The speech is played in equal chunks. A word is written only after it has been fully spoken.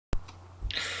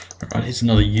Alright, here's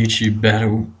another YouTube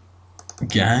battle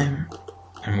game,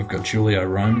 and we've got Julia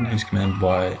Roman, who's commanded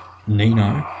by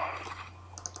Nino.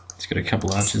 He's got a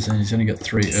couple archers and he's only got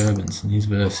 3 urbans, and he's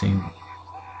versing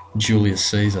Julia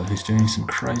Ceasar, who's doing some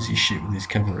crazy shit with his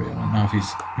cavalry. I don't know if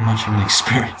he's much of an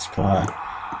experienced player.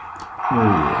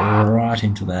 Ooh, right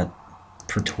into that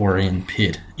Praetorian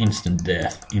pit, instant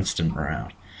death, instant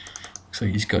rout. So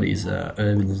he's got his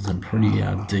urbans in pretty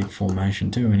deep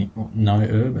formation too, and no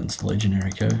urbans,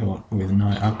 legionary cohort with no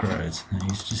upgrades. And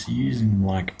he's just using them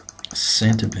like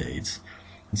centipedes.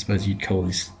 I suppose you'd call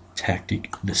this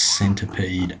tactic the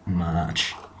centipede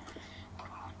march.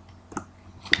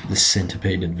 The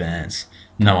centipede advance.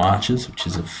 No archers, which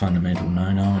is a fundamental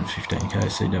no-no in 15k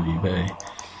CWB.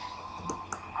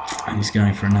 And he's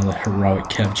going for another heroic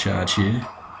cav charge here.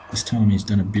 This time he's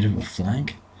done a bit of a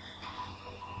flank.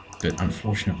 But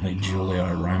unfortunately, Julia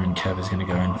Roman cav is going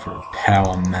to go in for a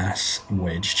power mass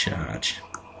wedge charge.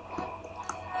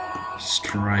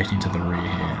 Straight into the rear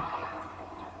here.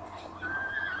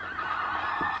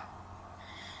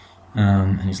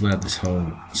 And he's allowed this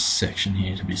whole section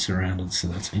here to be surrounded, so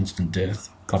that's instant death.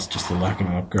 Plus just the lack of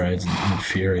upgrades and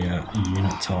inferior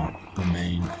unit type will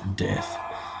mean death.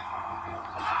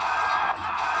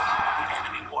 The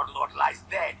enemy warlord lies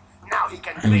dead. Now he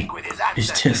can drink with his He's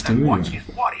ancestors and watch tested.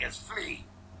 his warriors flee.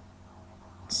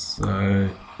 So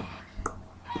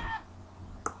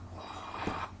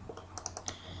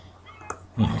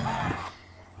yeah.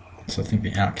 So I think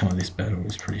the outcome of this battle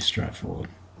is pretty straightforward.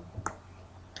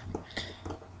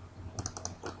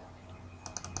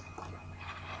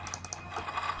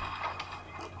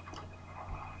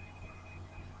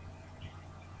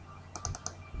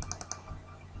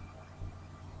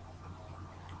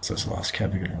 So this last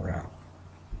cav are going to rout.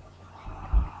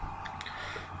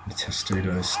 The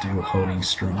Testudo is still holding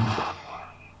strong.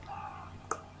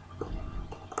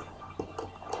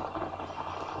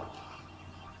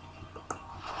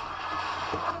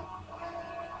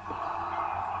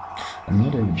 I'm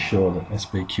not even sure that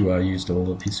spqr used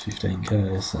all of his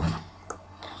 15k, so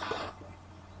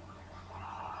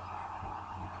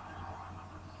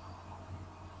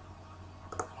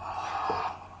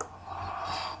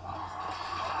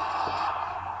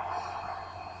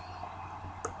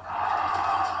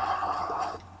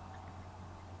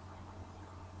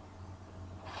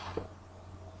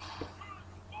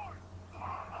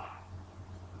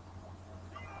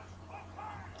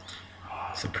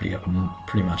it's a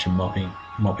pretty much a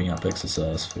mopping up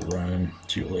exercise for Rome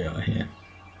Julia here.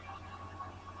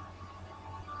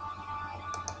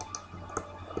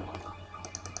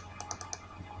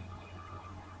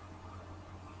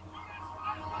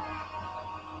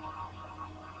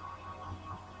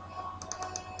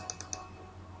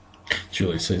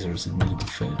 Julia Ceasar has admitted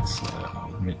defeat,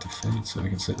 so we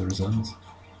can see the results.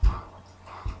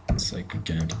 It's a good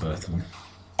game to both of them.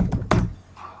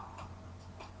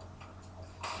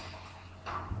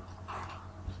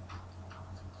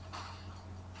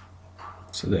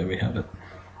 So there we have it,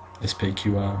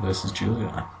 spqr versus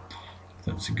Julia.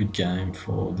 That was a good game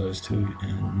for those two,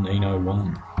 and Nino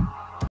won.